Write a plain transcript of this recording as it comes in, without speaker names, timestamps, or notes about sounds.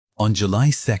On July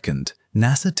 2nd,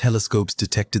 NASA telescopes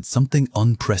detected something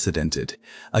unprecedented,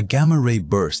 a gamma-ray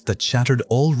burst that shattered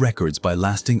all records by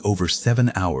lasting over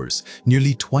 7 hours,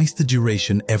 nearly twice the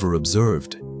duration ever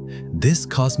observed. This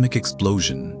cosmic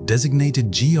explosion,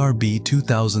 designated GRB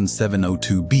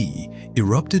 2702b,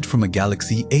 erupted from a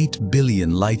galaxy 8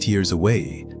 billion light-years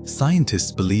away.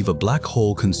 Scientists believe a black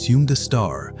hole consumed a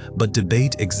star, but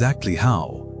debate exactly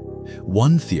how.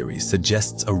 One theory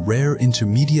suggests a rare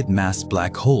intermediate mass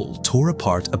black hole tore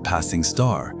apart a passing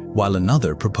star, while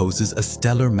another proposes a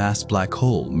stellar mass black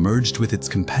hole merged with its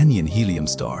companion helium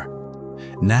star.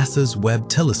 NASA's Webb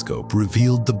telescope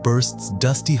revealed the burst's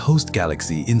dusty host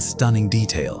galaxy in stunning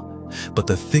detail, but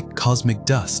the thick cosmic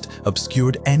dust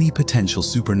obscured any potential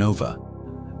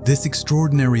supernova. This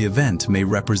extraordinary event may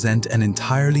represent an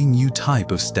entirely new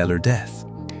type of stellar death.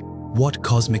 What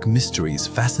cosmic mysteries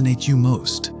fascinate you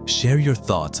most? Share your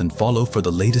thoughts and follow for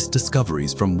the latest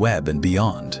discoveries from Webb and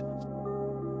beyond.